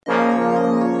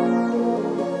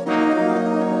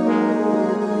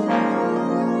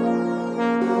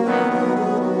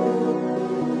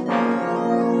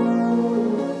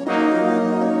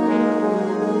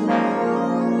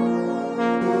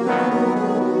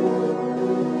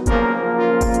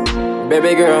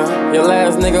Baby girl, your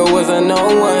last nigga was a no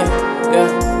one,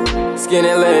 yeah.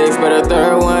 Skinny legs, but her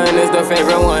third one is the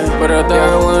favorite one. But her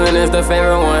third one is the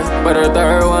favorite one. But her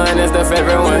third one is the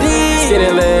favorite one.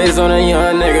 Skinny legs on a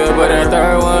young nigga, but her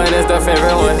third one is the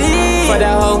favorite one. Fuck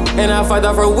that hoe, and I fucked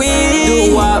off her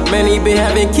weed. Duwap, man, he been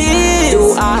having kids.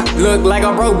 Do I look like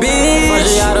a broke bitch?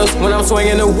 Fagiatos when I'm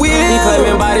swinging the wheel. He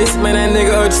claiming bodies, man, that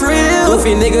nigga a trill.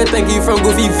 Goofy nigga think he from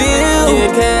Goofyville.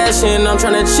 Getting cash and I'm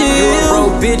tryna chill. You a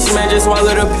broke bitch, man, just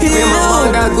swallow the pill. Me and my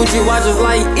mom got Gucci watches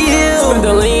like ill. Spend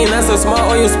the lean, that's a small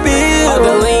oil spill. All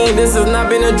the lean, this has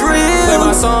not been a drill. Play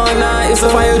my song now, it's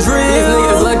a fire drill. These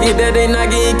niggas lucky that they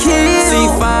not getting killed.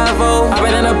 C5-0, I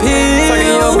been in a pill.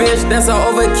 Fucking your bitch, that's an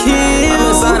overkill. I'm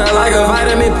inside her like a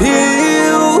vitamin pill.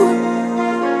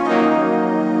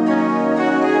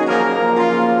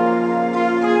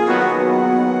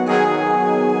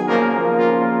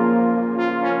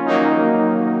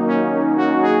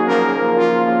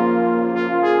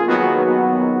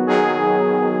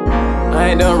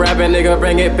 I ain't done rapping, nigga,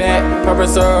 bring it back. Purple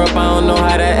syrup, I don't know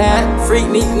how to act. Freak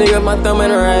neat, nigga, my thumb in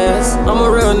her ass. I'm a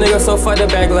real nigga, so fuck the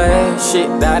backlash. Shit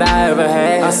that I ever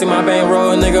had. I see my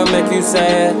bankroll, nigga, make you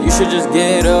sad. You should just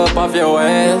get up off your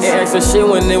ass. Ain't ask for shit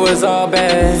when it was all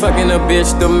bad. Fucking a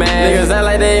bitch, the man. Niggas act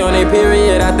like they on their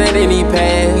period, I think they need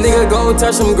pads. Nigga, go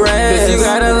touch some grass. Cause you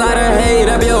got a lot of hate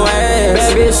up your ass.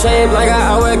 Bad bitch shaped like an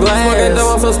hourglass. Smoking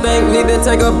dope, I'm so stank, need to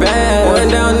take a bath. Going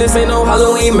down, this ain't no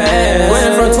Halloween mask.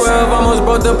 Went from 12, almost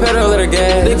broke the pedal of the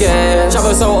gas.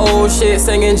 Chopper so old shit,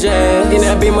 singing jazz. In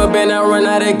that Beamer band, I run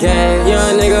out of gas.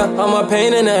 Young nigga, I'm a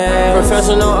pain in the ass.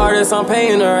 Professional artist, I'm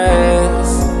paying her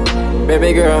ass.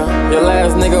 Baby girl, your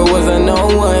last nigga was a no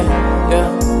one,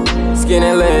 yeah.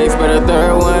 Skinny legs, but her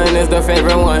third one is the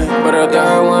favorite one. But her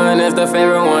third one is the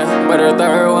favorite one. But her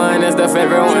third one is the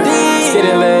favorite one.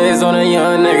 Skinny legs on a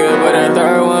young nigga, but her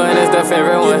third one is the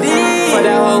favorite one. Fuck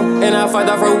that hoe, and I fucked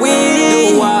off her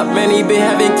weed. Duwap, man, he been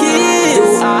having kids. Do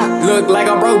I look like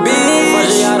a broke bitch?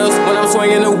 Fagiatos when I'm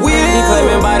swinging the wheel. He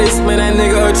claiming bodies, man, that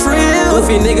nigga a trill.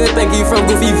 Goofy nigga think he from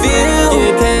Goofyville.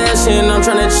 Getting cash and I'm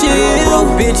tryna chill. You a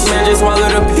broke bitch, man, just swallow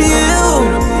the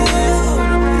pill.